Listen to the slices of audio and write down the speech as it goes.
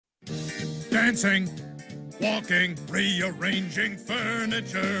Dancing, walking, rearranging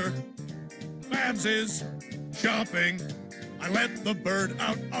furniture. Babs is shopping. I let the bird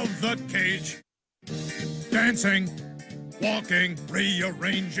out of the cage. Dancing, walking,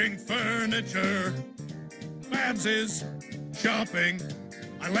 rearranging furniture. Babs is shopping.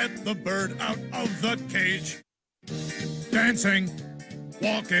 I let the bird out of the cage. Dancing,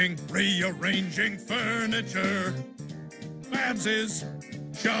 walking, rearranging furniture. Babs is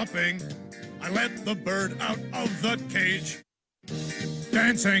shopping. I let the bird out of the cage.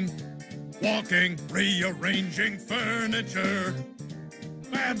 Dancing, walking, rearranging furniture.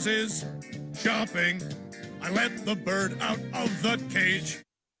 Babs is shopping. I let the bird out of the cage.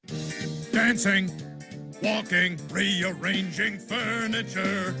 Dancing, walking, rearranging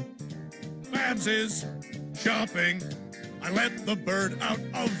furniture. Babs is shopping. I let the bird out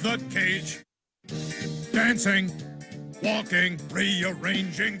of the cage. Dancing, walking,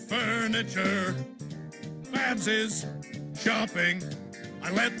 rearranging furniture. Babs is shopping.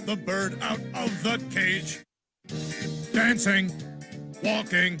 I let the bird out of the cage. Dancing,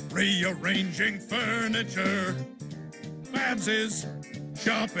 walking, rearranging furniture. Babs is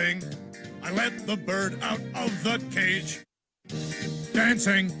shopping. I let the bird out of the cage.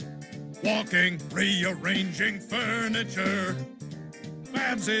 Dancing, walking, rearranging furniture.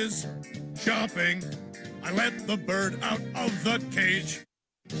 Babs is shopping. I let the bird out of the cage.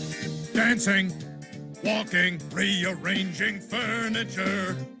 Dancing, walking, rearranging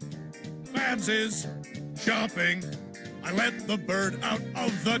furniture. Babs is shopping. I let the bird out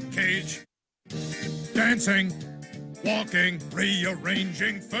of the cage. Dancing, walking,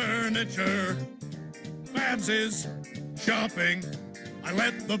 rearranging furniture. Babs is shopping. I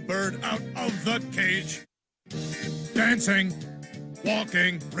let the bird out of the cage. Dancing,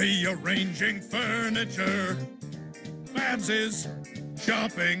 walking, rearranging furniture. Babs is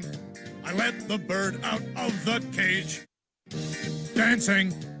shopping. I let the bird out of the cage.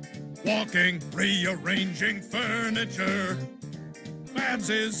 Dancing, walking, rearranging furniture. Babs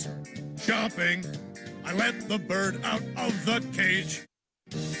is shopping. I let the bird out of the cage.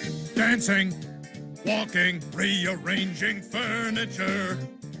 Dancing, walking, rearranging furniture.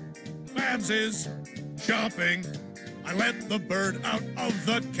 Babs is shopping. I let the bird out of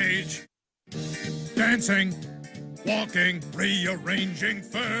the cage. Dancing, walking, rearranging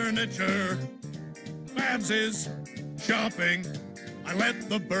furniture. Babs is shopping. I let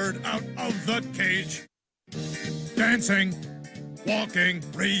the bird out of the cage. Dancing, walking,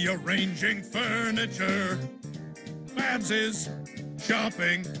 rearranging furniture. Babs is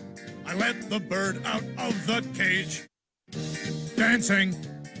shopping. I let the bird out of the cage. Dancing,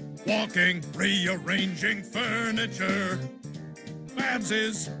 walking, rearranging furniture. Babs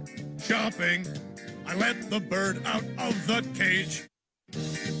is shopping. I let the bird out of the cage.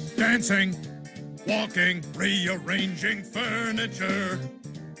 Dancing, walking, rearranging furniture.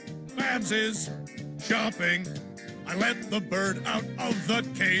 Babs is shopping. I let the bird out of the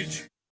cage.